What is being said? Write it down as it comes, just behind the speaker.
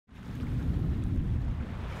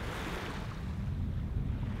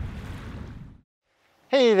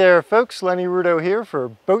Hey there folks, Lenny Rudo here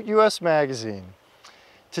for BoatUS Magazine.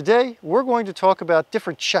 Today we're going to talk about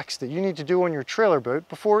different checks that you need to do on your trailer boat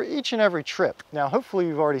before each and every trip. Now hopefully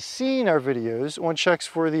you've already seen our videos on checks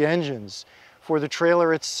for the engines, for the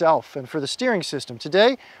trailer itself, and for the steering system.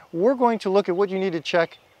 Today we're going to look at what you need to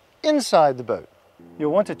check inside the boat.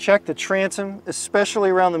 You'll want to check the transom, especially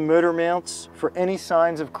around the motor mounts, for any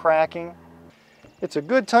signs of cracking. It's a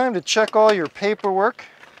good time to check all your paperwork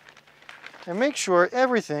and make sure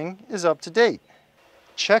everything is up to date.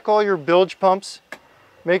 Check all your bilge pumps,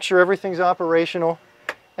 make sure everything's operational,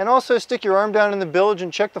 and also stick your arm down in the bilge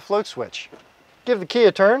and check the float switch. Give the key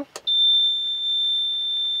a turn,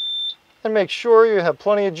 and make sure you have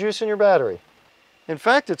plenty of juice in your battery. In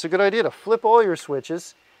fact, it's a good idea to flip all your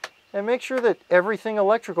switches and make sure that everything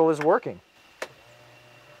electrical is working.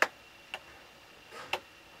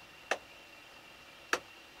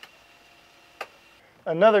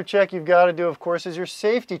 Another check you've got to do, of course, is your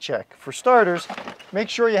safety check. For starters, make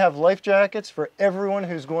sure you have life jackets for everyone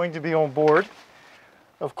who's going to be on board.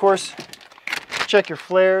 Of course, check your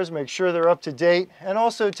flares, make sure they're up to date, and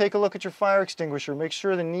also take a look at your fire extinguisher. Make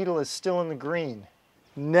sure the needle is still in the green.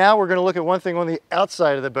 Now we're going to look at one thing on the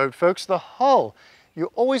outside of the boat, folks, the hull.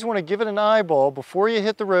 You always want to give it an eyeball before you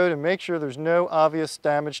hit the road and make sure there's no obvious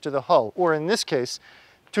damage to the hull, or in this case,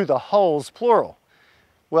 to the hulls, plural.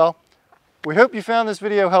 Well, we hope you found this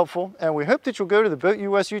video helpful, and we hope that you'll go to the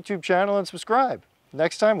BoatUS YouTube channel and subscribe.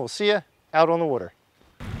 Next time, we'll see you out on the water.